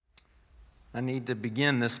I need to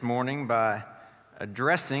begin this morning by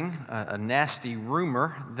addressing a nasty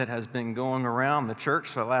rumor that has been going around the church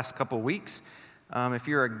for the last couple of weeks. If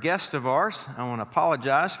you're a guest of ours, I want to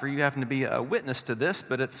apologize for you having to be a witness to this,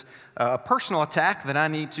 but it's a personal attack that I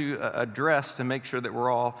need to address to make sure that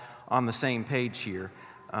we're all on the same page here.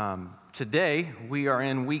 Today, we are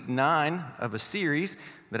in week 9 of a series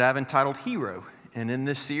that I've entitled Hero. And in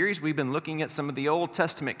this series, we've been looking at some of the Old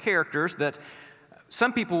Testament characters that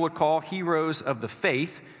some people would call heroes of the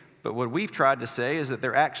faith, but what we've tried to say is that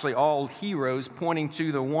they're actually all heroes pointing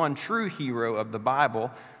to the one true hero of the Bible,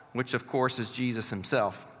 which of course is Jesus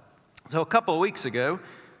himself. So a couple of weeks ago,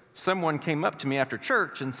 someone came up to me after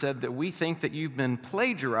church and said that we think that you've been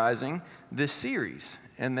plagiarizing this series.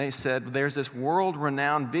 And they said, there's this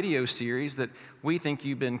world-renowned video series that we think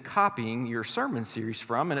you've been copying your sermon series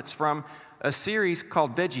from, and it's from a series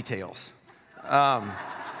called VeggieTales.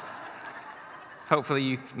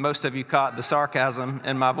 Hopefully, most of you caught the sarcasm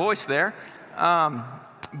in my voice there.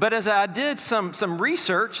 But as I did some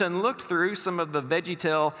research and looked through some of the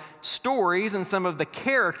VeggieTale stories and some of the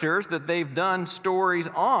characters that they've done stories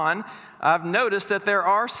on, I've noticed that there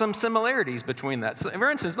are some similarities between that. So,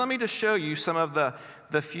 for instance, let me just show you some of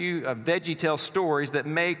the few VeggieTale stories that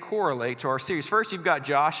may correlate to our series. First, you've got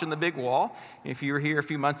Josh and the Big Wall. If you were here a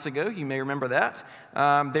few months ago, you may remember that.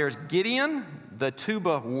 There's Gideon, the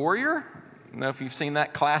tuba warrior. I don't know if you've seen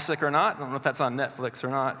that classic or not. I don't know if that's on Netflix or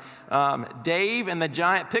not. Dave and the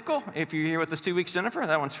Giant Pickle. If you're here with us 2 weeks, Jennifer,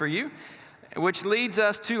 that one's for you. Which leads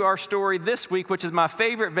us to our story this week, which is my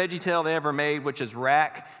favorite VeggieTale they ever made, which is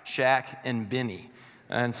Rack, Shack, and Benny.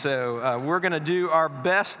 And so we're going to do our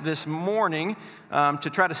best this morning to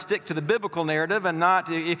try to stick to the biblical narrative and not,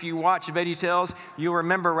 if you watch VeggieTales, you'll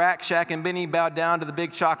remember Rack, Shack, and Benny bowed down to the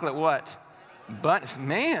big chocolate what? But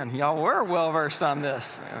man, y'all were well-versed on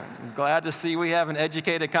this. I'm glad to see we have an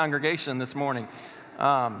educated congregation this morning.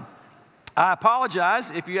 I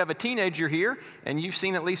apologize if you have a teenager here and you've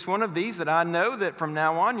seen at least one of these, that I know that from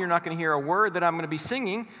now on you're not going to hear a word that I'm going to be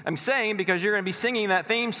saying because you're going to be singing that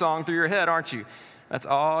theme song through your head, aren't you? That's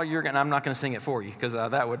all you're going to, I'm not going to sing it for you because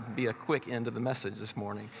that would be a quick end to the message this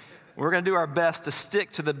morning. We're going to do our best to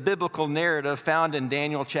stick to the biblical narrative found in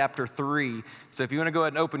Daniel chapter 3. So if you want to go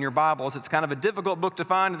ahead and open your Bibles, it's kind of a difficult book to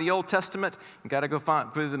find in the Old Testament. You've got to go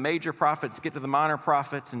find through the major prophets, get to the minor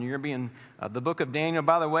prophets, and you're going to be in the book of Daniel.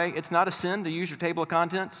 By the way, it's not a sin to use your table of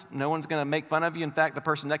contents. No one's going to make fun of you. In fact, the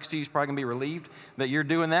person next to you is probably going to be relieved that you're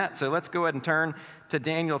doing that. So let's go ahead and turn to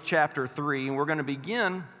Daniel chapter 3, and we're going to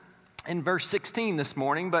begin in verse 16 this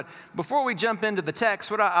morning. But before we jump into the text,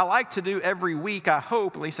 what I like to do every week, I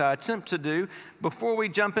hope, at least I attempt to do, before we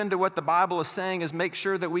jump into what the Bible is saying, is make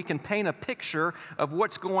sure that we can paint a picture of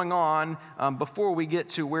what's going on before we get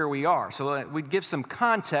to where we are. So we'd give some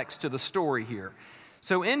context to the story here.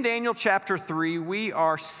 So in Daniel chapter 3, we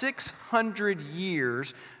are 600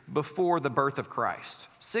 years before the birth of Christ.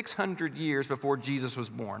 600 years before Jesus was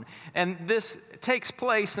born. And this takes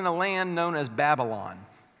place in a land known as Babylon.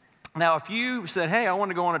 Now, if you said, hey, I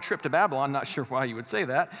want to go on a trip to Babylon, not sure why you would say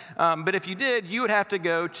that, but if you did, you would have to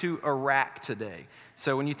go to Iraq today.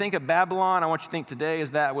 So when you think of Babylon, I want you to think today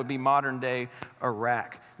as that would be modern-day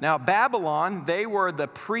Iraq. Now, Babylon, they were the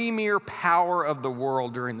premier power of the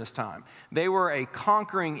world during this time. They were a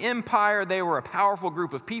conquering empire. They were a powerful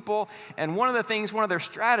group of people. And one of their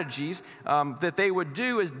strategies that they would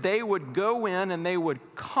do is they would go in and they would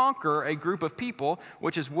conquer a group of people,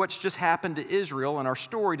 which is what's just happened to Israel in our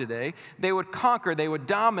story today. They would conquer, they would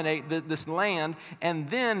dominate this land, and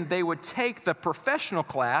then they would take the professional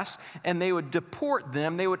class and they would deport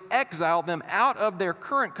them. They would exile them out of their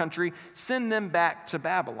current country, send them back to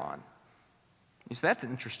Babylon. So that's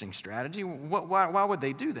an interesting strategy. Why would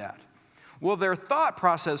they do that? Well, their thought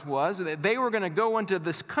process was that they were going to go into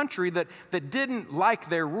this country that didn't like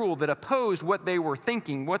their rule, that opposed what they were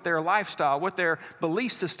thinking, what their lifestyle, what their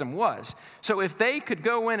belief system was. So if they could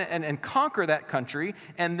go in and conquer that country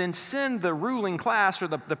and then send the ruling class or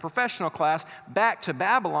the professional class back to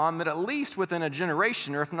Babylon, that at least within a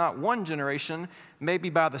generation, or if not one generation, maybe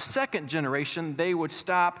by the second generation, they would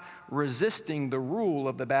stop resisting the rule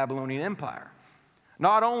of the Babylonian Empire.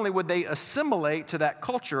 Not only would they assimilate to that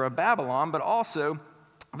culture of Babylon, but also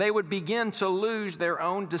they would begin to lose their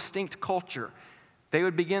own distinct culture. They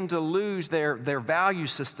would begin to lose their value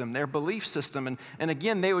system, their belief system, and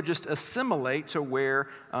again, they would just assimilate to where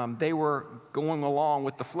they were going along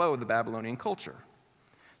with the flow of the Babylonian culture.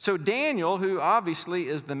 So Daniel, who obviously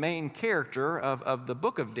is the main character of the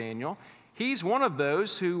book of Daniel, he's one of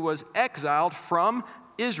those who was exiled from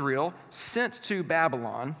Israel, sent to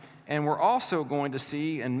Babylon, and we're also going to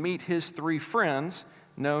see and meet his 3 friends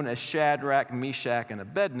known as Shadrach, Meshach, and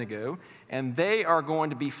Abednego, and they are going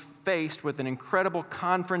to be faced with an incredible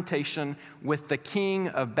confrontation with the king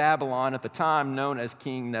of Babylon at the time, known as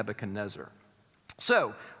King Nebuchadnezzar.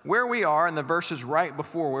 So, where we are in the verses right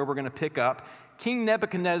before where we're going to pick up, King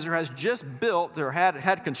Nebuchadnezzar has just built, or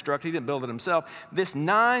had constructed, he didn't build it himself, this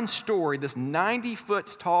 9-story, this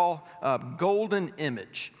 90-foot tall golden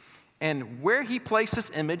image. And where he placed this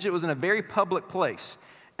image, it was in a very public place.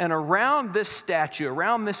 And around this statue,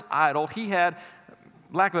 around this idol, he had,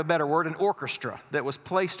 lack of a better word, an orchestra that was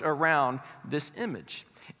placed around this image.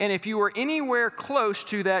 And if you were anywhere close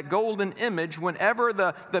to that golden image, whenever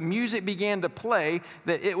the music began to play,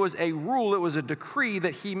 that it was a rule, it was a decree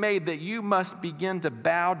that he made that you must begin to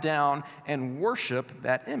bow down and worship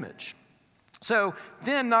that image. So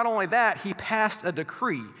then, not only that, he passed a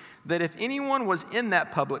decree that if anyone was in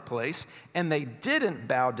that public place and they didn't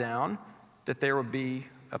bow down, that there would be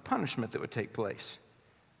a punishment that would take place.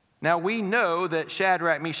 Now, we know that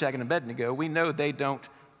Shadrach, Meshach, and Abednego, we know they don't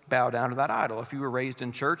bow down to that idol. If you were raised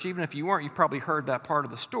in church, even if you weren't, you probably heard that part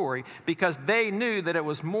of the story, because they knew that it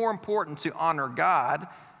was more important to honor God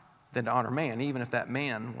than to honor man, even if that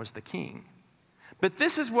man was the king. But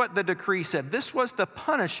this is what the decree said. This was the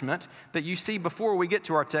punishment that you see before we get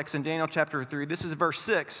to our text in Daniel chapter 3. This is verse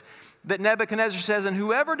 6, that Nebuchadnezzar says, "And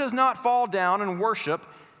whoever does not fall down and worship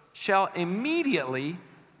shall immediately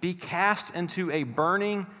be cast into a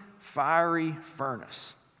burning, fiery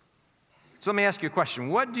furnace." So let me ask you a question.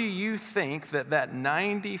 What do you think that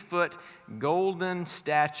 90-foot golden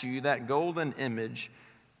statue, that golden image,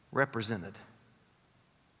 represented?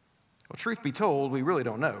 Well, truth be told, we really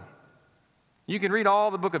don't know. You can read all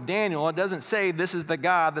the book of Daniel. It doesn't say this is the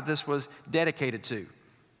God that this was dedicated to.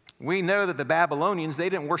 We know that the Babylonians, they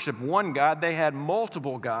didn't worship one God, they had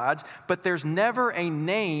multiple gods, but there's never a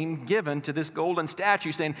name given to this golden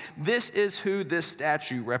statue saying, this is who this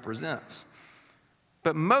statue represents.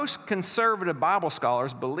 But most conservative Bible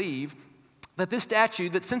scholars believe that this statue,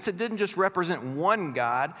 that since it didn't just represent one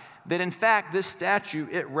God, that in fact this statue,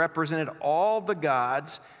 it represented all the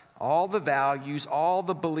gods, all the values, all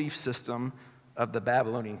the belief system of the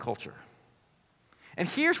Babylonian culture. And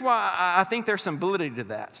here's why I think there's some validity to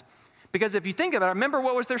that. Because if you think about it, remember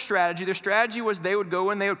what was their strategy? Their strategy was they would go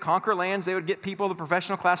and they would conquer lands, they would get people, the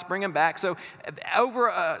professional class, bring them back. So over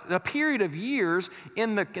a period of years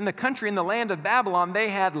in the country, in the land of Babylon, they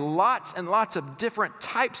had lots and lots of different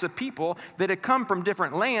types of people that had come from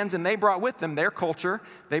different lands, and they brought with them their culture,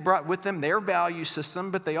 they brought with them their value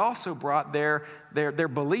system, but they also brought their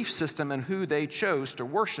belief system and who they chose to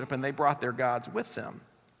worship, and they brought their gods with them.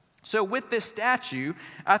 So with this statue,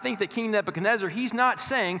 I think that King Nebuchadnezzar, he's not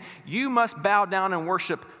saying, you must bow down and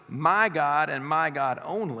worship my God and my God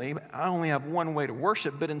only. I only have one way to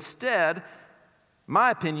worship. But instead,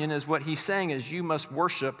 my opinion is what he's saying is you must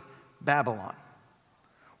worship Babylon.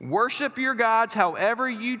 Worship your gods however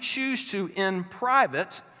you choose to in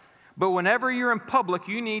private, but whenever you're in public,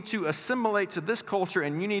 you need to assimilate to this culture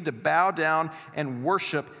and you need to bow down and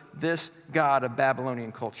worship this God of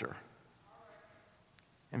Babylonian culture.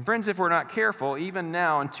 And friends, if we're not careful, even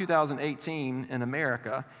now in 2018 in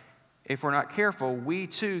America, if we're not careful, we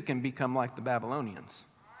too can become like the Babylonians.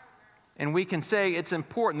 And we can say it's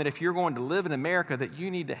important that if you're going to live in America, that you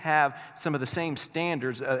need to have some of the same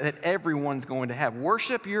standards that everyone's going to have.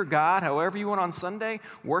 Worship your God however you want on Sunday.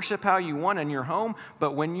 Worship how you want in your home.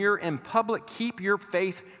 But when you're in public, keep your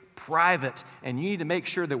faith private. And you need to make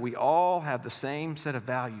sure that we all have the same set of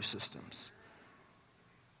value systems.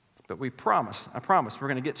 But I promise, we're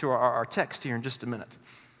going to get to our text here in just a minute.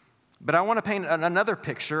 But I want to paint another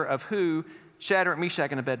picture of who Shadrach,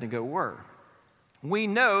 Meshach, and Abednego were. We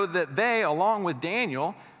know that they, along with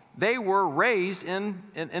Daniel, they were raised in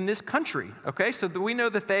this country, okay? So we know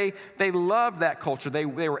that they loved that culture. They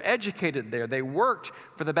were educated there. They worked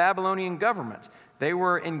for the Babylonian government. They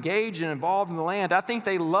were engaged and involved in the land. I think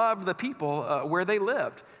they loved the people where they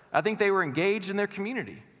lived. I think they were engaged in their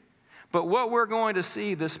community. But what we're going to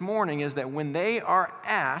see this morning is that when they are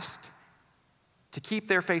asked to keep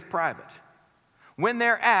their faith private, when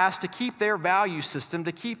they're asked to keep their value system,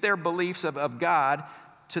 to keep their beliefs of God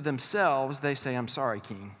to themselves, they say, I'm sorry,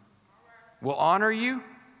 King. We'll honor you,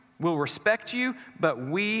 we'll respect you, but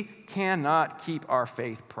we cannot keep our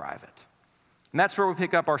faith private. And that's where we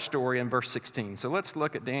pick up our story in verse 16. So let's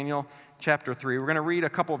look at Daniel chapter 3. We're going to read a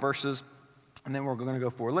couple verses, and then we're going to go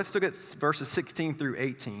forward. Let's look at verses 16 through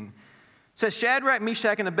 18. It says, Shadrach,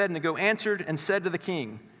 Meshach, and Abednego answered and said to the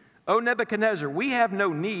king, O Nebuchadnezzar, we have no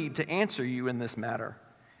need to answer you in this matter.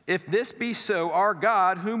 If this be so, our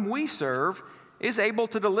God, whom we serve, is able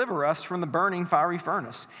to deliver us from the burning fiery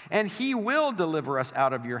furnace, and he will deliver us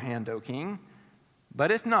out of your hand, O king.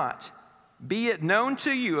 But if not, be it known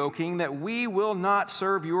to you, O king, that we will not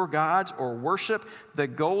serve your gods or worship the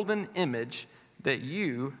golden image that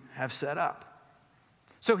you have set up."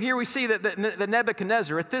 So here we see that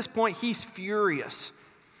Nebuchadnezzar, at this point, he's furious.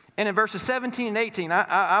 And in verses 17 and 18,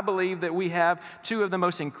 I believe that we have two of the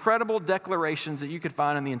most incredible declarations that you could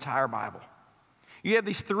find in the entire Bible. You have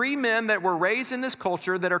these three men that were raised in this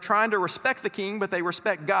culture that are trying to respect the king, but they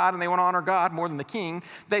respect God and they want to honor God more than the king.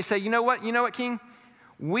 They say, you know what, king?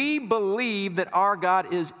 We believe that our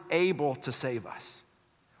God is able to save us.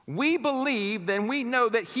 We believe and we know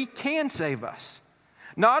that he can save us.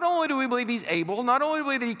 Not only do we believe he's able, not only do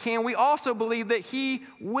we believe that he can, we also believe that he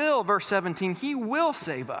will, verse 17, he will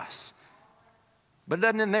save us. But it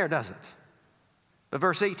doesn't end there, does it? But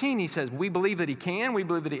verse 18, he says, we believe that he can, we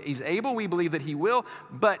believe that he's able, we believe that he will,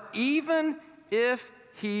 but even if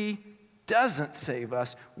he doesn't save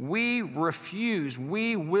us, we refuse,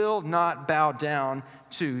 we will not bow down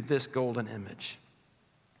to this golden image.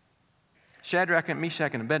 Shadrach,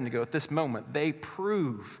 Meshach, and Abednego, at this moment, they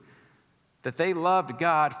prove that they loved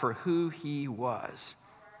God for who he was,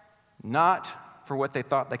 not for what they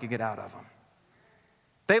thought they could get out of him.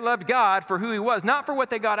 They loved God for who he was, not for what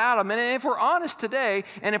they got out of him. And if we're honest today,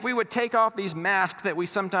 and if we would take off these masks that we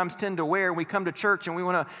sometimes tend to wear, and we come to church and we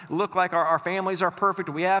want to look like our families are perfect,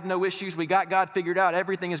 we have no issues, we got God figured out,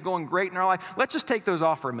 everything is going great in our life, let's just take those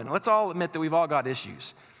off for a minute. Let's all admit that we've all got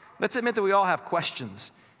issues. Let's admit that we all have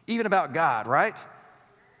questions, even about God, right?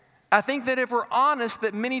 I think that if we're honest,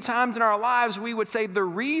 that many times in our lives we would say the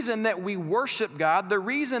reason that we worship God, the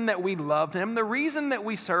reason that we love him, the reason that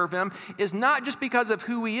we serve him is not just because of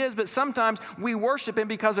who he is, but sometimes we worship him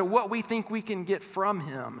because of what we think we can get from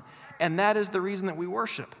him. And that is the reason that we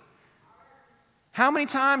worship. How many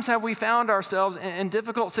times have we found ourselves in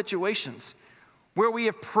difficult situations where we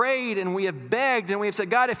have prayed and we have begged and we have said,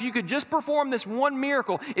 God, if you could just perform this one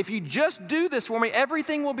miracle, if you just do this for me,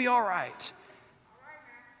 everything will be all right.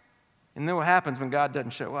 And then what happens when God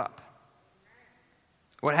doesn't show up?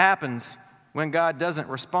 What happens when God doesn't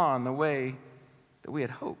respond the way that we had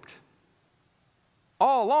hoped?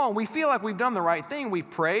 All along, we feel like we've done the right thing. We've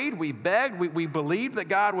prayed, we begged, we believed that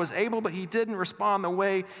God was able, but he didn't respond the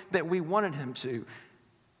way that we wanted him to.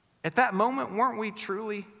 At that moment, weren't we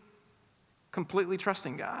truly, completely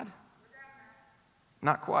trusting God?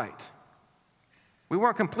 Not quite. We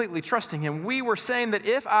weren't completely trusting him. We were saying that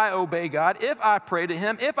if I obey God, if I pray to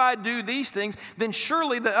him, if I do these things, then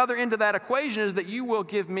surely the other end of that equation is that you will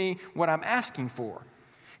give me what I'm asking for.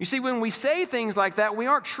 You see, when we say things like that, we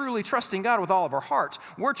aren't truly trusting God with all of our hearts.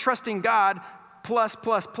 We're trusting God plus,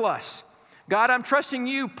 plus, plus. God, I'm trusting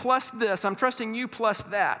you plus this. I'm trusting you plus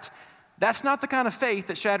that. That's not the kind of faith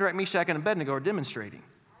that Shadrach, Meshach, and Abednego are demonstrating.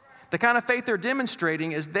 The kind of faith they're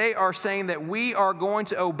demonstrating is they are saying that we are going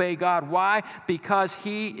to obey God. Why? Because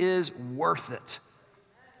he is worth it.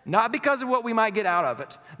 Not because of what we might get out of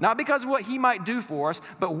it, not because of what he might do for us,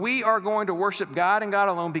 but we are going to worship God and God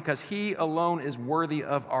alone because he alone is worthy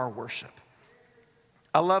of our worship.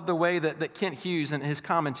 I love the way that Kent Hughes in his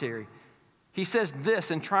commentary, he says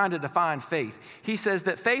this in trying to define faith. He says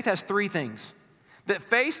that faith has three things. That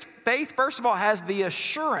faith first of all, has the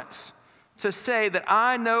assurance to say that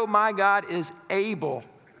I know my God is able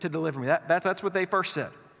to deliver me. That's what they first said.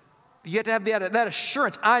 You have to have that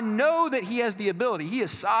assurance. I know that he has the ability. He is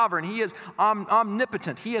sovereign. He is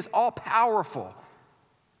omnipotent. He is all-powerful.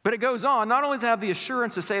 But it goes on. Not only does it have the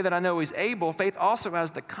assurance to say that I know he's able, faith also has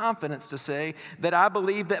the confidence to say that I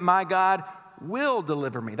believe that my God will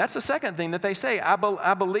deliver me. That's the second thing that they say. I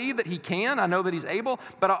believe that he can. I know that he's able.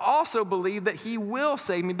 But I also believe that he will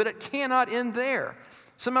save me. But it cannot end there.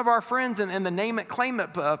 Some of our friends in the name it, claim it,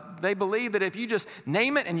 they believe that if you just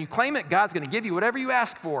name it and you claim it, God's going to give you whatever you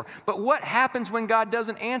ask for. But what happens when God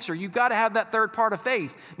doesn't answer? You've got to have that third part of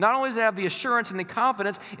faith. Not only does it have the assurance and the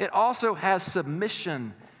confidence, it also has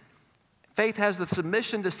submission. Faith has the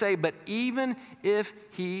submission to say, but even if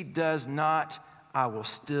he does not, I will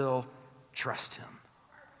still trust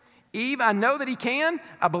him. I know that he can,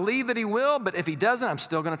 I believe that he will, but if he doesn't, I'm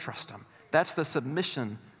still going to trust him. That's the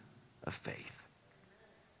submission of faith.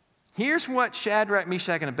 Here's what Shadrach,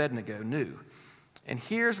 Meshach, and Abednego knew. And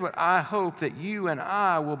here's what I hope that you and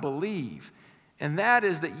I will believe. And that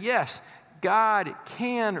is that, yes, God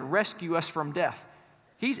can rescue us from death.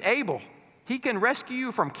 He's able. He can rescue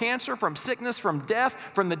you from cancer, from sickness, from death,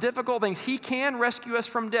 from the difficult things. He can rescue us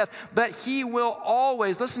from death. But he will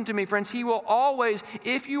always, listen to me, friends, he will always,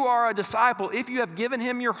 if you are a disciple, if you have given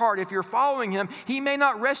him your heart, if you're following him, he may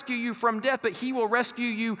not rescue you from death, but he will rescue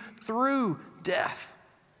you through death.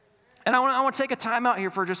 And I want to take a time out here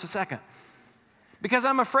for just a second. Because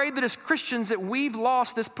I'm afraid that as Christians that we've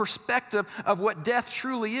lost this perspective of what death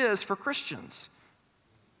truly is for Christians.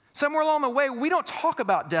 Somewhere along the way, we don't talk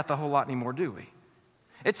about death a whole lot anymore, do we?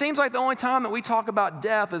 It seems like the only time that we talk about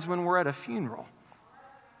death is when we're at a funeral.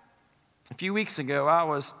 A few weeks ago, I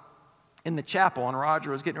was in the chapel, and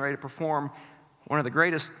Roger was getting ready to perform one of the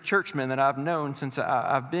greatest churchmen that I've known since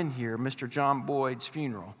I've been here, Mr. John Boyd's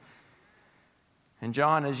funeral. And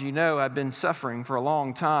John, as you know, had been suffering for a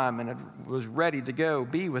long time and was ready to go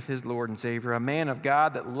be with his Lord and Savior, a man of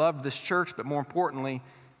God that loved this church, but more importantly,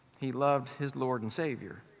 he loved his Lord and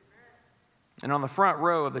Savior. And on the front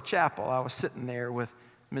row of the chapel, I was sitting there with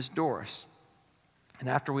Miss Doris. And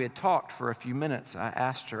after we had talked for a few minutes, I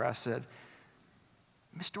asked her, I said,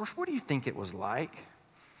 Miss Doris, what do you think it was like?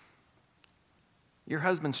 Your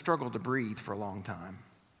husband struggled to breathe for a long time.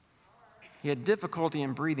 He had difficulty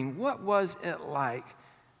in breathing. What was it like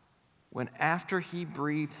when after he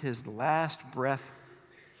breathed his last breath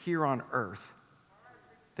here on earth,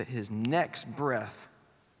 that his next breath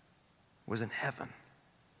was in heaven?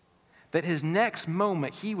 That his next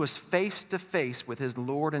moment, he was face to face with his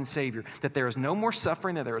Lord and Savior. That there was no more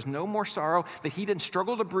suffering, that there was no more sorrow, that he didn't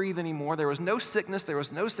struggle to breathe anymore. There was no sickness, there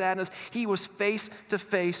was no sadness. He was face to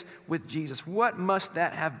face with Jesus. What must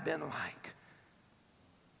that have been like?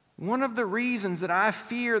 One of the reasons that I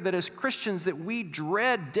fear that as Christians that we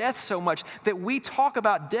dread death so much, that we talk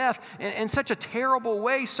about death in such a terrible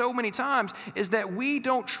way so many times, is that we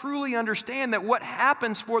don't truly understand that what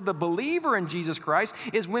happens for the believer in Jesus Christ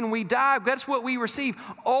is when we die, that's what we receive,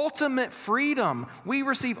 ultimate freedom. We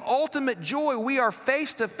receive ultimate joy. We are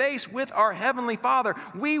face to face with our Heavenly Father.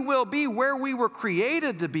 We will be where we were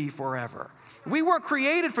created to be forever. We weren't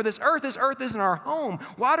created for this earth. This earth isn't our home.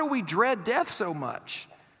 Why do we dread death so much?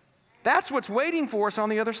 That's what's waiting for us on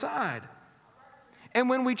the other side. And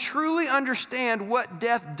when we truly understand what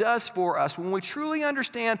death does for us, when we truly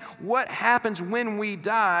understand what happens when we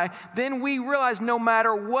die, then we realize no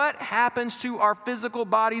matter what happens to our physical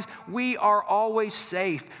bodies, we are always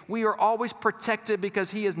safe. We are always protected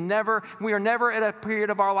because we are never at a period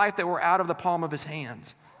of our life that we're out of the palm of his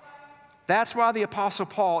hands. That's why the Apostle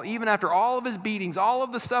Paul, even after all of his beatings, all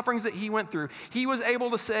of the sufferings that he went through, he was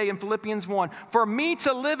able to say in Philippians 1, for me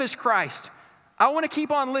to live is Christ. I want to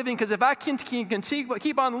keep on living because if I can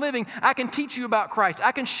keep on living, I can teach you about Christ.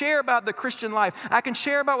 I can share about the Christian life. I can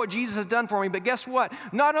share about what Jesus has done for me. But guess what?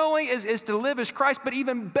 Not only is to live as Christ, but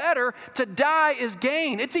even better, to die is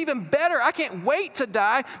gain. It's even better. I can't wait to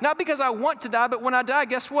die, not because I want to die, but when I die,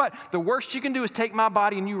 guess what? The worst you can do is take my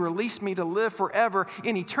body and you release me to live forever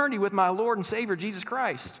in eternity with my Lord and Savior, Jesus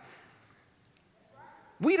Christ.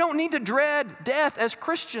 We don't need to dread death as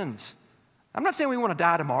Christians. I'm not saying we want to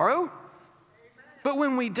die tomorrow. But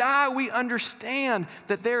when we die, we understand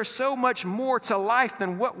that there's so much more to life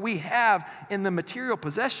than what we have in the material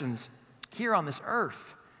possessions here on this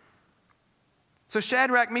earth. So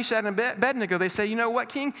Shadrach, Meshach, and Abednego, they say, you know what,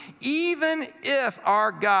 King? Even if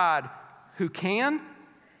our God, who can,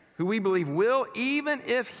 who we believe will, even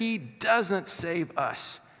if he doesn't save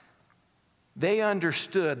us, they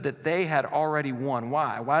understood that they had already won.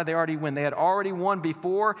 Why? Why did they already win? They had already won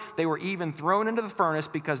before they were even thrown into the furnace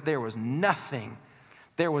because there was nothing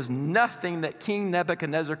that King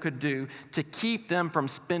Nebuchadnezzar could do to keep them from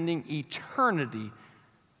spending eternity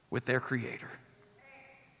with their Creator.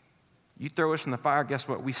 You throw us in the fire, guess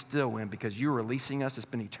what? We still win because you're releasing us to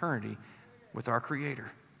spend eternity with our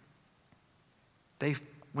Creator.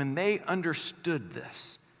 When they understood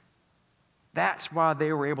this, that's why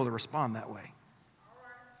they were able to respond that way.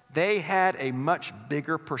 They had a much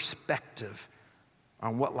bigger perspective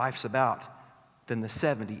on what life's about than the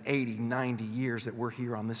 70, 80, 90 years that we're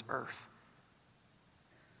here on this earth.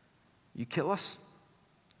 You kill us,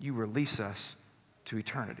 you release us to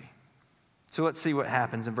eternity. So let's see what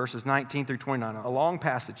happens in verses 19 through 29. A long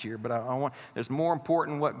passage here, but there's more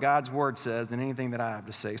important what God's word says than anything that I have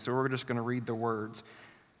to say. So we're just going to read the words.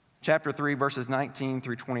 Chapter 3, verses 19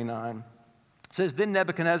 through 29. It says, Then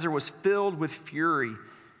Nebuchadnezzar was filled with fury,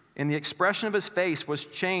 and the expression of his face was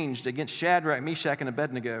changed against Shadrach, Meshach, and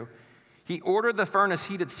Abednego. He ordered the furnace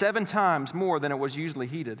heated 7 times more than it was usually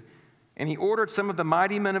heated. And he ordered some of the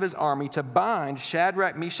mighty men of his army to bind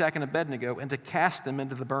Shadrach, Meshach, and Abednego and to cast them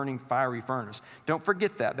into the burning fiery furnace. Don't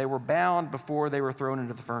forget that. They were bound before they were thrown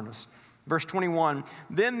into the furnace. Verse 21,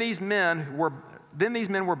 Then these men were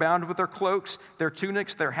bound with their cloaks, their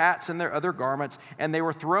tunics, their hats, and their other garments, and they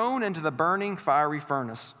were thrown into the burning fiery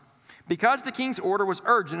furnace. Because the king's order was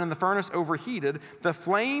urgent and the furnace overheated, the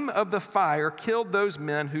flame of the fire killed those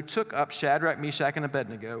men who took up Shadrach, Meshach, and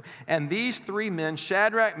Abednego. And these three men,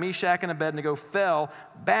 Shadrach, Meshach, and Abednego, fell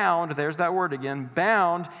bound, there's that word again,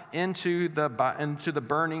 bound into the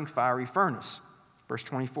burning fiery furnace. Verse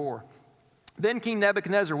 24. Then King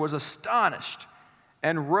Nebuchadnezzar was astonished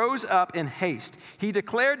and rose up in haste. He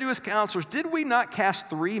declared to his counselors, "Did we not cast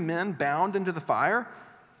three men bound into the fire?"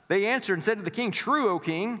 They answered and said to the king, "True, O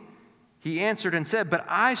king." He answered and said, "But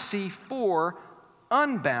I see four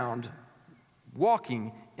unbound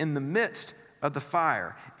walking in the midst of the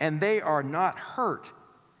fire, and they are not hurt.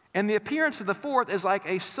 And the appearance of the fourth is like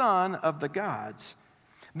a son of the gods."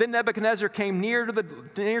 Then Nebuchadnezzar came near to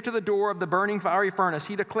the door of the burning fiery furnace.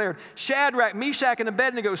 He declared, "Shadrach, Meshach, and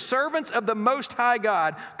Abednego, servants of the Most High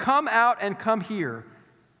God, come out and come here."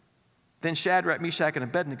 Then Shadrach, Meshach, and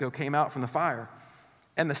Abednego came out from the fire.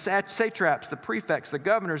 And the satraps, the prefects, the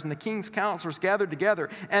governors, and the king's counselors gathered together,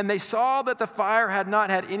 and they saw that the fire had not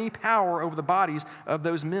had any power over the bodies of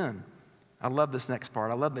those men. I love this next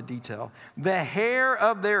part. I love the detail. The hair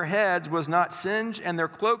of their heads was not singed, and their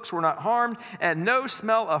cloaks were not harmed, and no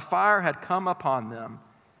smell of fire had come upon them.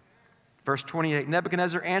 Verse 28,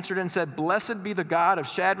 Nebuchadnezzar answered and said, "Blessed be the God of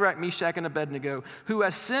Shadrach, Meshach, and Abednego, who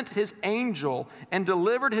has sent his angel and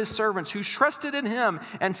delivered his servants who trusted in him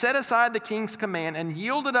and set aside the king's command and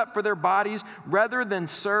yielded up for their bodies rather than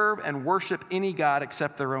serve and worship any god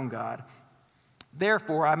except their own God.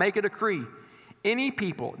 Therefore, I make a decree. Any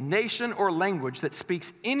people, nation, or language that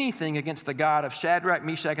speaks anything against the God of Shadrach,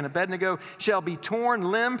 Meshach, and Abednego shall be torn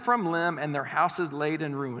limb from limb and their houses laid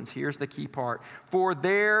in ruins." Here's the key part. "For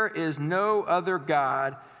there is no other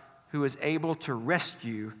God who is able to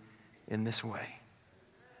rescue in this way."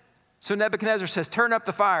 So Nebuchadnezzar says, "Turn up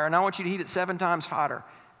the fire, and I want you to heat it 7 times hotter."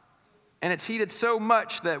 And it's heated so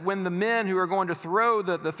much that when the men who are going to throw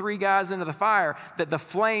the 3 guys into the fire, that the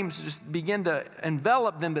flames just begin to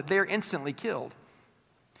envelop them, that they're instantly killed.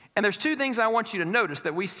 And there's 2 things I want you to notice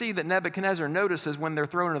that we see that Nebuchadnezzar notices when they're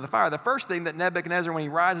thrown into the fire. The first thing that Nebuchadnezzar, when he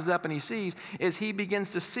rises up and he sees, is he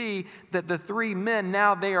begins to see that the 3 men,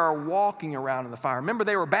 now they are walking around in the fire. Remember,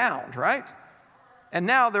 they were bound, right? And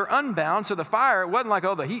now they're unbound, so the fire, it wasn't like,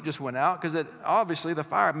 oh, the heat just went out, because obviously the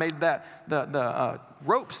fire made the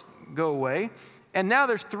ropes go away. And now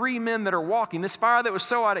there's 3 men that are walking. This fire that was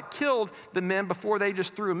so hot, it killed the men before they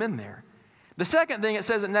just threw them in there. The second thing it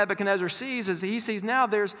says that Nebuchadnezzar sees is that he sees now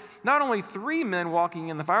there's not only 3 men walking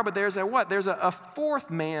in the fire, but there's a 4th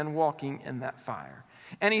man walking in that fire.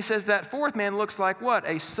 And he says that 4th man looks like what?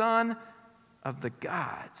 A son of the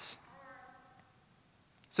gods.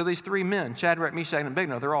 So these 3 men, Shadrach, Meshach, and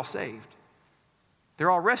Abednego, they're all saved.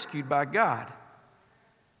 They're all rescued by God.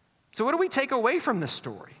 So what do we take away from this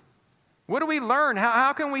story? What do we learn?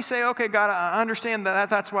 How can we say, okay, God, I understand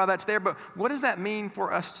that's why that's there, but what does that mean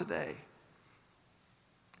for us today?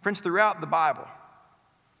 Friends, throughout the Bible,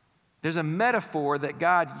 there's a metaphor that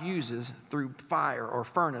God uses through fire or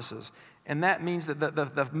furnaces, and that means that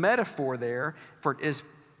the metaphor there is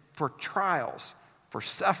for trials, for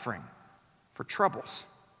suffering, for troubles.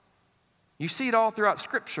 You see it all throughout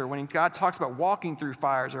Scripture when God talks about walking through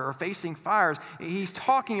fires or facing fires. He's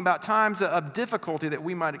talking about times of difficulty that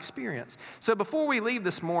we might experience. So before we leave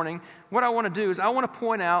this morning, what I want to do is I want to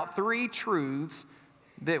point out 3 truths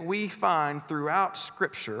that we find throughout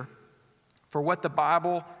Scripture for what the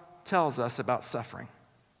Bible tells us about suffering.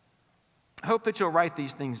 I hope that you'll write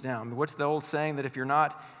these things down. What's the old saying that if you're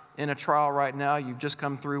not in a trial right now, you've just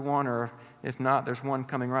come through one, or if not, there's one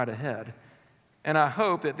coming right ahead. And I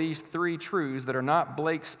hope that these 3 truths that are not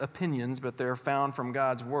Blake's opinions, but they're found from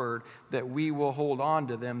God's Word, that we will hold on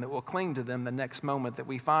to them, that we'll cling to them the next moment that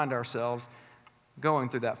we find ourselves going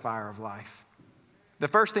through that fire of life. The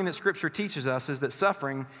first thing that Scripture teaches us is that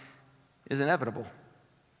suffering is inevitable.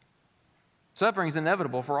 Suffering is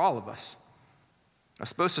inevitable for all of us. I was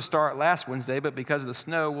supposed to start last Wednesday, but because of the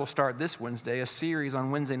snow, we'll start this Wednesday, a series on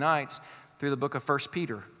Wednesday nights through the book of 1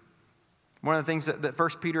 Peter. One of the things that 1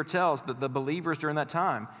 Peter tells the believers during that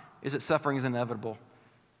time is that suffering is inevitable.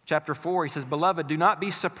 Chapter 4, he says, "Beloved, do not be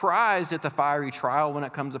surprised at the fiery trial when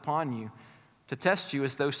it comes upon you, to test you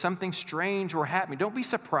as though something strange were happening." Don't be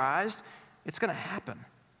surprised. It's going to happen.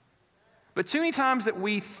 But too many times that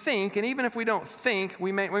we think, and even if we don't think,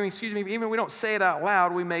 even if we don't say it out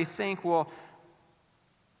loud, we may think, well,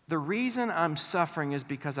 the reason I'm suffering is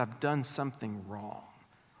because I've done something wrong.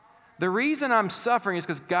 The reason I'm suffering is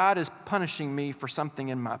because God is punishing me for something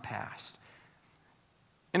in my past.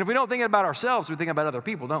 And if we don't think about ourselves, we think about other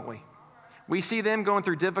people, don't we? We see them going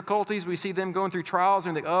through difficulties. We see them going through trials,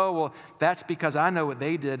 and we think, oh, well, that's because I know what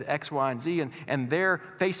they did, X, Y, and Z, and they're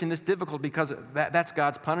facing this difficulty because that's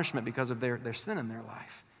God's punishment because of their sin in their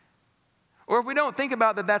life. Or if we don't think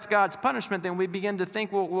about that that's God's punishment, then we begin to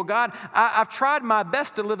think, well God, I've tried my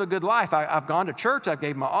best to live a good life. I've gone to church. I've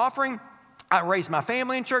gave my offering. I raised my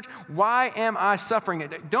family in church. Why am I suffering?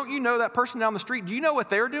 Don't you know that person down the street? Do you know what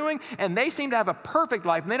they're doing? And they seem to have a perfect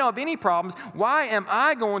life, and they don't have any problems. Why am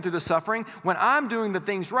I going through the suffering when I'm doing the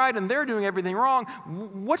things right and they're doing everything wrong?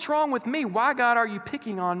 What's wrong with me? Why, God, are you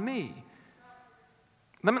picking on me?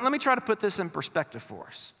 Let me try to put this in perspective for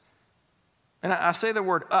us. And I say the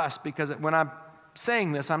word us because when I'm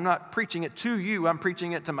saying this, I'm not preaching it to you. I'm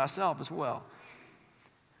preaching it to myself as well.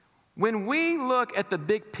 When we look at the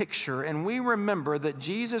big picture and we remember that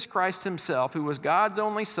Jesus Christ himself, who was God's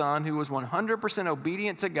only son, who was 100%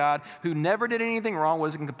 obedient to God, who never did anything wrong,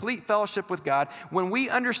 was in complete fellowship with God, when we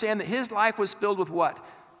understand that his life was filled with what?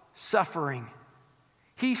 Suffering.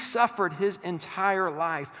 He suffered his entire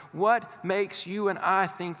life. What makes you and I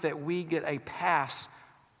think that we get a pass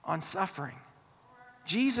on suffering?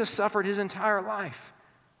 Jesus suffered his entire life.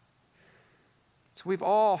 So we've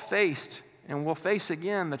all faced, and we'll face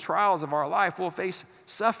again, the trials of our life. We'll face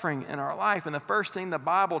suffering in our life. And the first thing the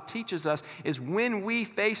Bible teaches us is when we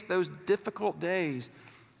face those difficult days,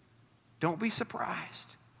 don't be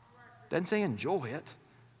surprised. It doesn't say enjoy it,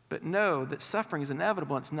 but know that suffering is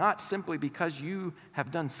inevitable. It's not simply because you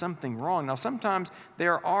have done something wrong. Now, sometimes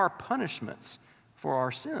there are punishments for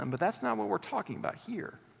our sin, but that's not what we're talking about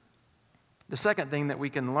here. The second thing that we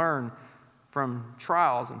can learn from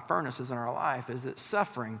trials and furnaces in our life is that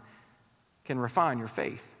suffering can refine your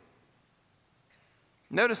faith.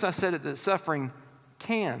 Notice I said that suffering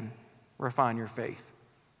can refine your faith.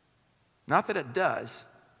 Not that it does,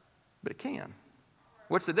 but it can.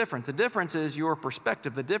 What's the difference? The difference is your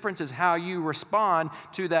perspective. The difference is how you respond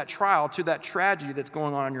to that trial, to that tragedy that's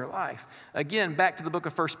going on in your life. Again, back to the book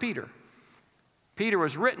of 1 Peter. Peter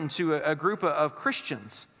was written to a group of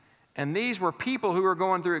Christians, and these were people who were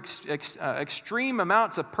going through extreme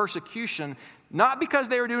amounts of persecution, not because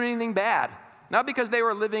they were doing anything bad, not because they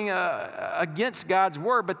were living against God's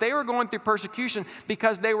word, but they were going through persecution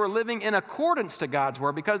because they were living in accordance to God's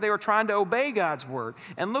word, because they were trying to obey God's word.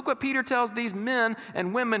 And look what Peter tells these men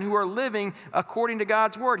and women who are living according to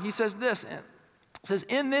God's word. He says this, it says,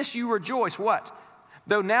 in this you rejoice, what?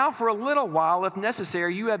 Though now for a little while, if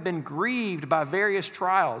necessary, you have been grieved by various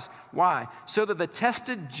trials. Why? So that the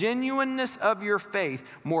tested genuineness of your faith,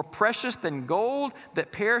 more precious than gold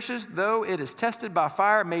that perishes though it is tested by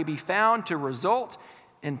fire, may be found to result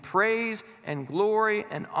in praise and glory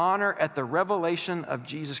and honor at the revelation of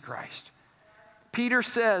Jesus Christ. Peter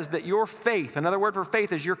says that your faith, another word for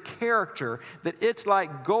faith is your character, that it's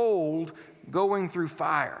like gold going through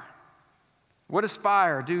fire. What does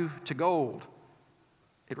fire do to gold?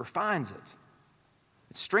 It refines it.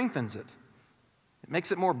 It strengthens it. It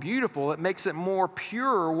makes it more beautiful. It makes it more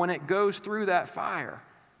pure when it goes through that fire.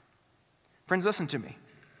 Friends, listen to me.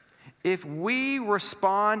 If we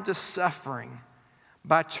respond to suffering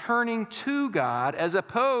by turning to God as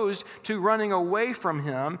opposed to running away from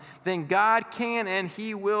him, then God can and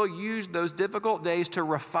he will use those difficult days to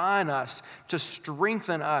refine us, to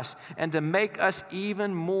strengthen us, and to make us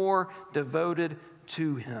even more devoted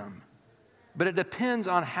to him. But it depends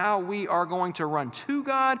on how we are going to run to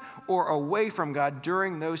God or away from God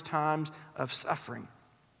during those times of suffering.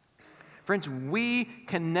 Friends, we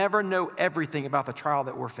can never know everything about the trial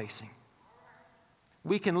that we're facing.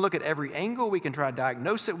 We can look at every angle. We can try to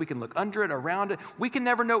diagnose it. We can look under it, around it. We can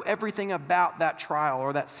never know everything about that trial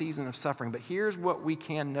or that season of suffering. But here's what we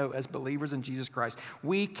can know as believers in Jesus Christ.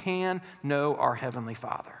 We can know our Heavenly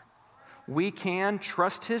Father. We can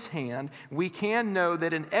trust his hand. We can know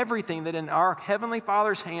that in everything, that in our Heavenly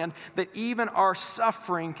Father's hand, that even our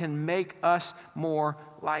suffering can make us more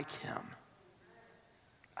like him.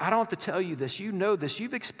 I don't have to tell you this. You know this.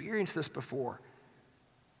 You've experienced this before.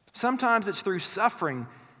 Sometimes it's through suffering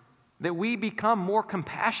that we become more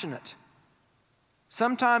compassionate.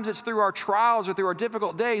 Sometimes it's through our trials or through our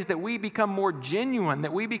difficult days that we become more genuine,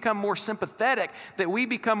 that we become more sympathetic, that we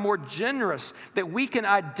become more generous, that we can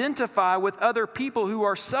identify with other people who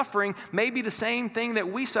are suffering maybe the same thing that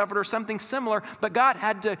we suffered or something similar, but God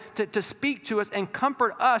had to speak to us and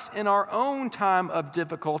comfort us in our own time of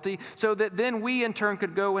difficulty so that then we in turn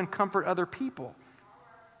could go and comfort other people.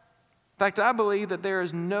 In fact, I believe that there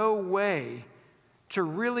is no way to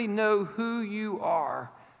really know who you are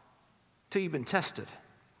till you've been tested.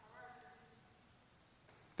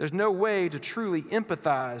 There's no way to truly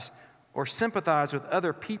empathize or sympathize with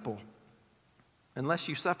other people unless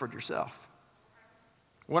you suffered yourself.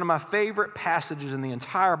 One of my favorite passages in the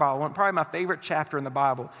entire Bible, probably my favorite chapter in the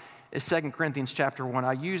Bible, is 2 Corinthians chapter 1.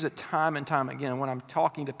 I use it time and time again when I'm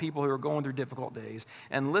talking to people who are going through difficult days.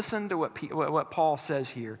 And listen to what Paul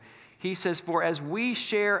says here. He says, "For as we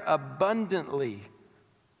share abundantly,"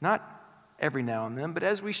 not every now and then, but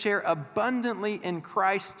as we share abundantly in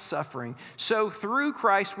Christ's suffering, so through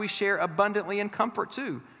Christ we share abundantly in comfort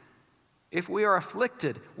too. If we are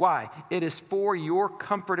afflicted, why? It is for your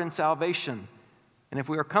comfort and salvation. And if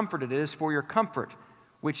we are comforted, it is for your comfort,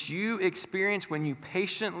 which you experience when you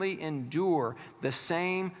patiently endure the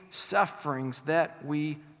same sufferings that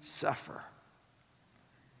we suffer.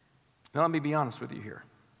 Now, let me be honest with you here.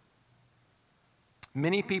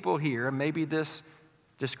 Many people here, and maybe this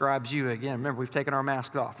describes you again. Remember, we've taken our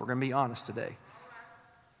masks off. We're going to be honest today.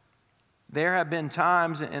 There have been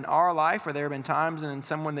times in our life, or there have been times in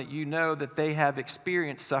someone that you know that they have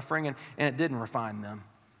experienced suffering, and it didn't refine them.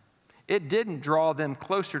 It didn't draw them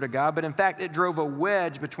closer to God, but in fact, it drove a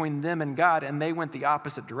wedge between them and God, and they went the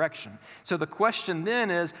opposite direction. So the question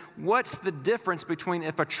then is, what's the difference between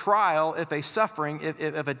if a trial, if a suffering,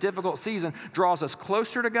 if a difficult season draws us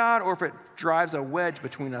closer to God, or if it drives a wedge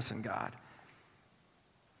between us and God?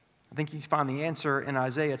 I think you find the answer in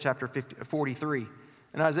Isaiah chapter 43.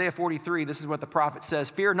 In Isaiah 43, this is what the prophet says,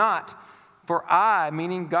 "Fear not, for I,"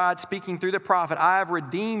 meaning God speaking through the prophet, "I have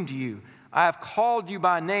redeemed you. I have called you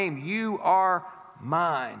by name. You are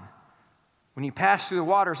mine. When you pass through the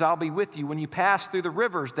waters, I'll be with you. When you pass through the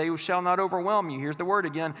rivers, they shall not overwhelm you." Here's the word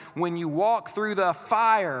again. "When you walk through the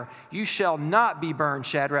fire, you shall not be burned,"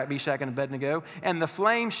 Shadrach, Meshach, and Abednego, "and the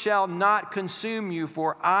flame shall not consume you,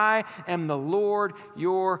 for I am the Lord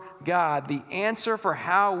your God." The answer for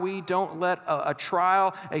how we don't let a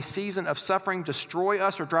trial, a season of suffering destroy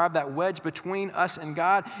us or drive that wedge between us and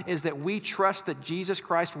God is that we trust that Jesus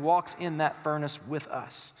Christ walks in that furnace with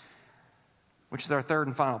us, which is our third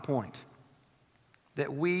and final point.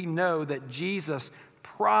 That we know that Jesus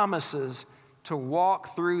promises to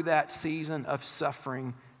walk through that season of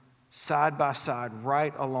suffering side by side,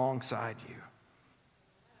 right alongside you.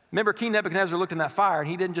 Remember, King Nebuchadnezzar looked in that fire, and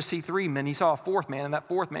he didn't just see three men, he saw a fourth man, and that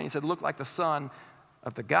fourth man, he said, looked like the son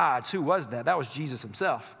of the gods. Who was that? That was Jesus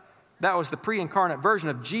himself. That was the pre-incarnate version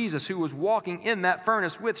of Jesus who was walking in that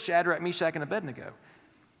furnace with Shadrach, Meshach, and Abednego.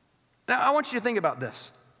 Now, I want you to think about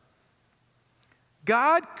this.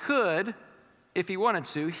 God could, if he wanted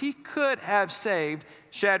to, he could have saved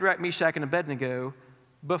Shadrach, Meshach, and Abednego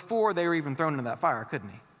before they were even thrown into that fire, couldn't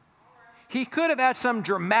he? He could have had some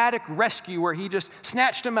dramatic rescue where he just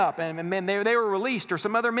snatched them up and they were released, or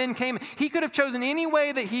some other men came. He could have chosen any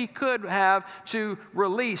way that he could have to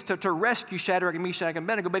release, to rescue Shadrach, Meshach, and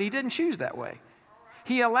Abednego, but he didn't choose that way.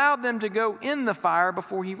 He allowed them to go in the fire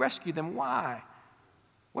before he rescued them. Why?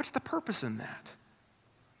 What's the purpose in that?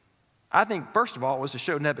 I think, first of all, it was to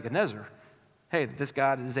show Nebuchadnezzar, hey, this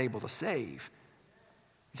God is able to save.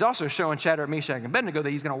 He's also showing Shadrach, Meshach, and Abednego that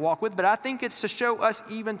he's going to walk with, but I think it's to show us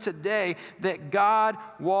even today that God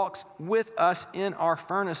walks with us in our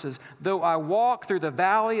furnaces. "Though I walk through the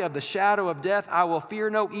valley of the shadow of death, I will fear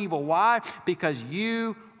no evil." Why? Because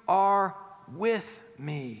you are with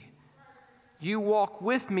me. You walk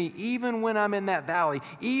with me even when I'm in that valley,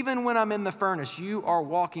 even when I'm in the furnace. You are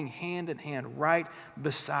walking hand in hand right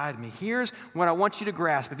beside me. Here's what I want you to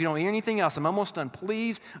grasp. If you don't hear anything else, I'm almost done.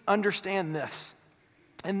 Please understand this.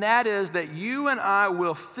 And that is that you and I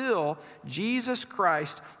will feel Jesus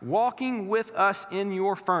Christ walking with us in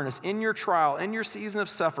your furnace, in your trial, in your season of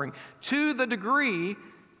suffering, to the degree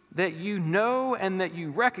that you know and that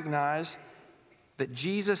you recognize that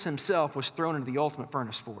Jesus himself was thrown into the ultimate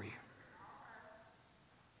furnace for you.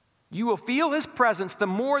 You will feel his presence the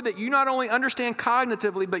more that you not only understand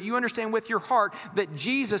cognitively, but you understand with your heart that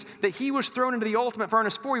Jesus, that he was thrown into the ultimate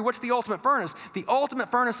furnace for you. What's the ultimate furnace? The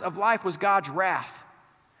ultimate furnace of life was God's wrath.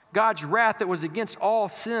 God's wrath that was against all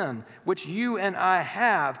sin, which you and I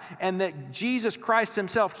have, and that Jesus Christ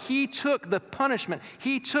himself, he took the punishment.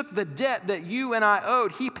 He took the debt that you and I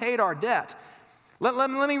owed. He paid our debt. Let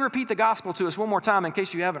me repeat the gospel to us one more time in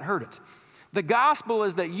case you haven't heard it. The gospel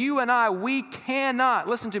is that you and I, we cannot,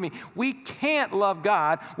 listen to me, we can't love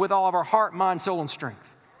God with all of our heart, mind, soul, and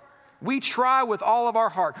strength. We try with all of our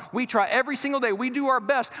heart. We try every single day. We do our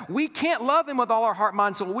best. We can't love him with all our heart,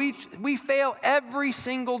 mind, soul. We fail every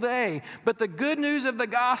single day. But the good news of the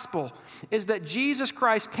gospel is that Jesus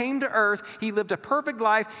Christ came to earth. He lived a perfect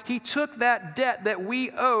life. He took that debt that we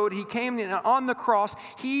owed. He came on the cross.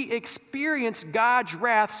 He experienced God's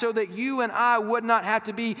wrath so that you and I would not have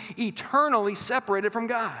to be eternally separated from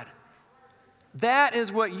God. That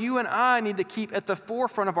is what you and I need to keep at the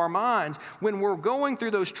forefront of our minds when we're going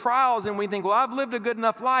through those trials and we think, well, I've lived a good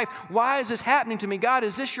enough life. Why is this happening to me? God,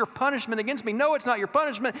 is this your punishment against me? No, it's not your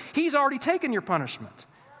punishment. He's already taken your punishment.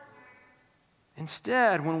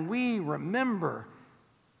 Instead, when we remember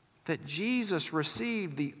that Jesus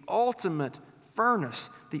received the ultimate furnace,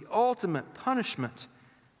 the ultimate punishment,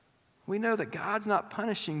 we know that God's not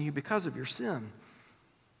punishing you because of your sin.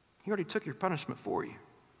 He already took your punishment for you.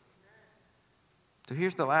 So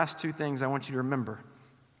here's the last two things I want you to remember.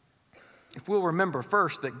 If we'll remember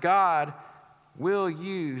first that God will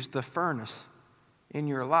use the furnace in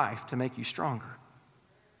your life to make you stronger.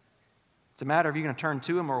 It's a matter of you going to turn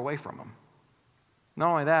to Him or away from Him.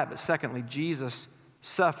 Not only that, but secondly, Jesus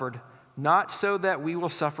suffered not so that we will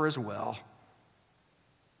suffer as well,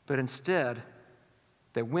 but instead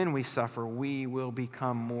that when we suffer, we will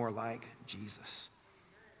become more like Jesus.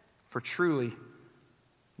 For truly,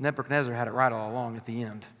 Nebuchadnezzar had it right all along at the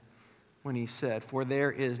end when he said, "For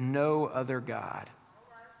there is no other God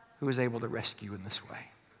who is able to rescue in this way."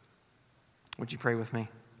 Would you pray with me?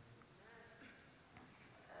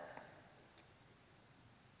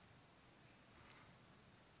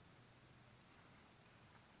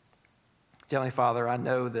 Heavenly Father, I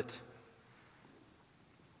know that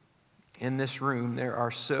in this room there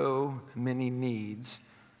are so many needs.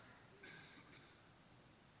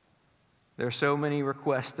 There are so many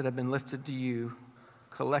requests that have been lifted to you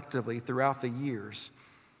collectively throughout the years.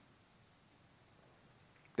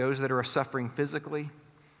 Those that are suffering physically,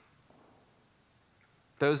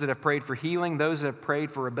 those that have prayed for healing, those that have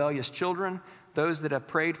prayed for rebellious children, those that have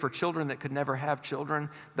prayed for children that could never have children,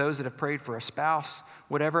 those that have prayed for a spouse,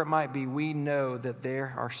 whatever it might be, we know that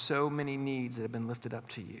there are so many needs that have been lifted up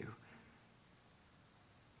to you.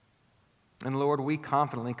 And Lord, we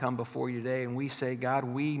confidently come before you today and we say, God,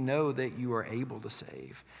 we know that you are able to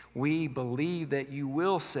save. We believe that you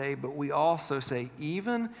will save, but we also say,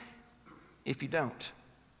 even if you don't,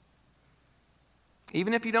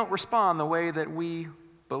 even if you don't respond the way that we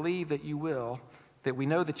believe that you will, that we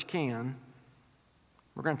know that you can,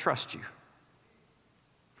 we're going to trust you.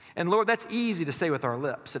 And Lord, that's easy to say with our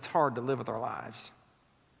lips. It's hard to live with our lives.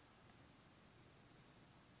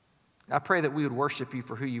 I pray that we would worship you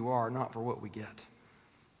for who you are, not for what we get.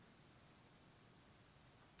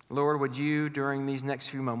 Lord, would you, during these next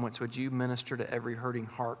few moments, would you minister to every hurting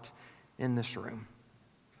heart in this room?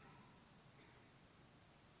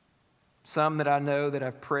 Some that I know that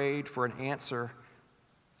have prayed for an answer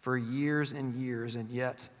for years and years, and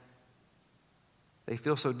yet they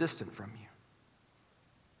feel so distant from you.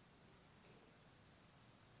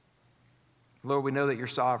 Lord, we know that you're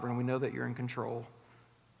sovereign. We know that you're in control.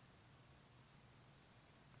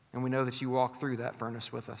 And we know that you walk through that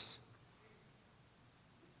furnace with us.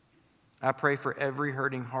 I pray for every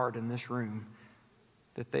hurting heart in this room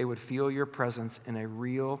that they would feel your presence in a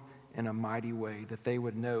real and a mighty way, that they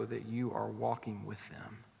would know that you are walking with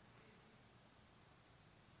them.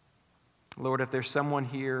 Lord, if there's someone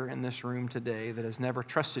here in this room today that has never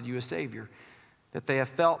trusted you as Savior, that they have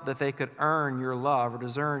felt that they could earn your love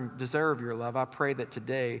or deserve your love, I pray that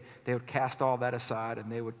today they would cast all that aside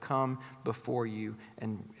and they would come before you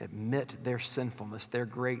and admit their sinfulness, their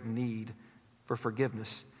great need for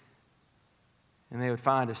forgiveness. And they would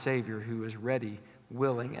find a Savior who is ready,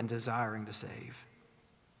 willing, and desiring to save.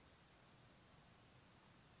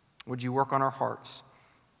 Would you work on our hearts?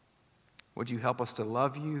 Would you help us to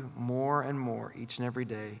love you more and more each and every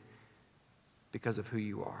day because of who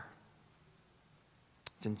you are?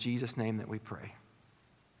 It's in Jesus' name that we pray.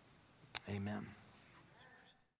 Amen.